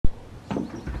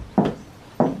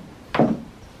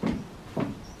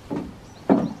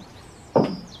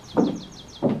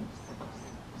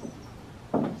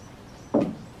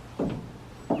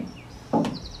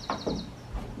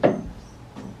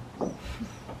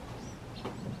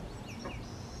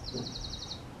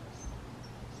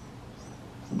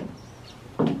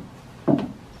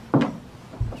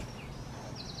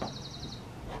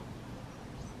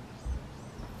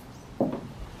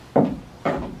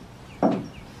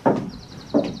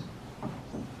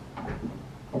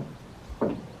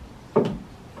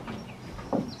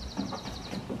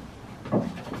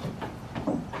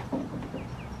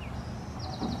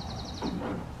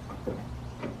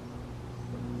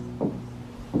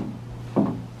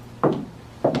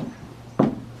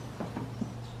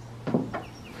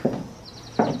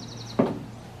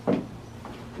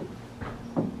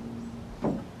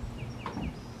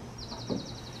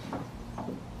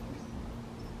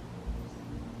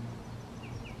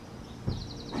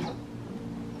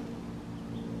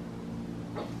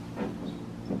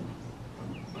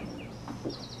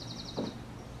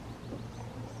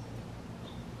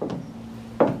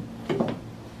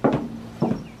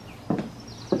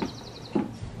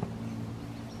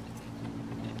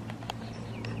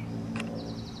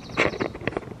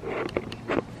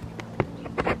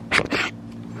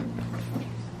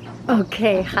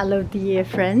Okay, hello dear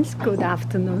friends, good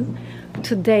afternoon.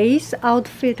 Today's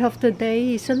outfit of the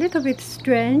day is a little bit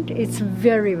strange. It's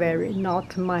very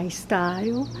not my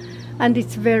style, and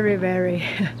it's very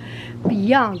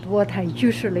beyond what I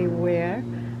usually wear.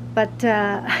 But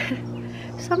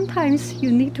sometimes you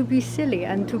need to be silly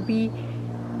and to be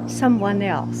someone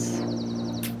else.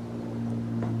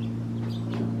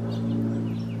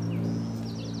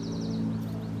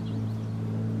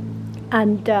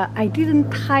 And I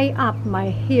didn't tie up my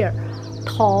hair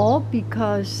tall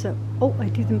because, oh, I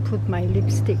didn't put my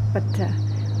lipstick, but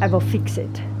I will fix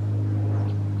it.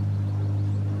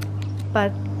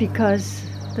 But because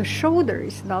the shoulder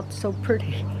is not so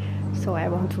pretty, so I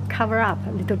want to cover up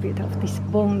a little bit of this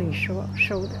bony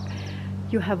shoulder.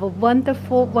 You have a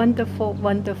wonderful,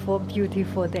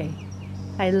 beautiful day.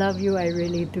 I love you, I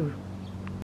really do.